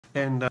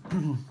And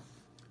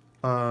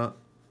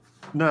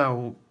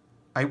now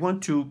I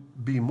want to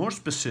be more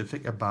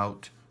specific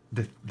about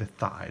the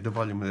thigh, the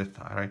volume of the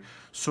thigh, right?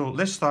 So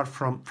let's start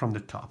from the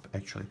top,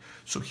 actually.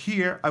 So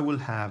here I will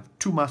have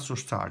two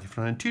muscles starting.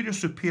 From anterior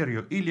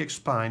superior iliac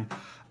spine,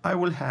 I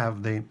will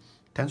have the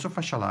tensor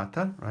fascia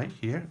lata, right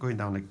here, going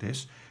down like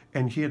this.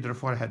 And here,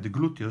 therefore, I have the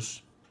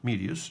gluteus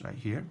medius, right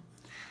here.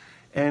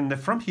 And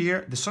from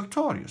here, the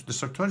sartorius. The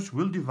sartorius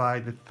will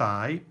divide the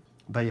thigh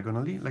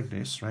diagonally, like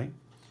this, right?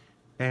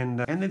 And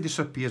it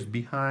disappears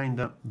behind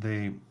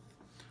the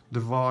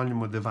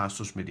volume of the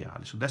vastus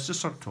medialis. So that's the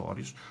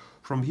sartorius.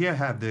 From here I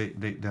have the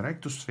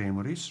rectus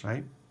femoris,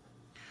 right?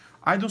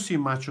 I don't see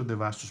much of the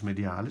vastus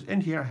medialis,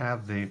 and here I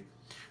have the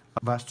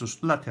vastus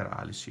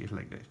lateralis here,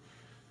 like this.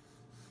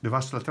 The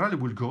vastus lateralis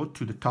will go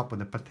to the top of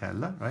the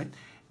patella, right?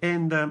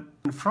 And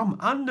from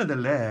under the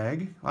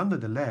leg,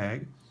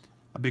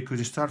 because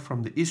you start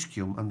from the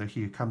ischium, under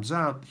here, comes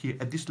out here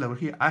at this level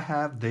here, I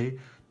have the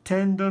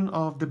tendon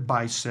of the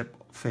biceps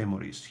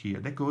femoris here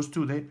that goes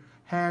to the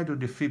head of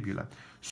the fibula.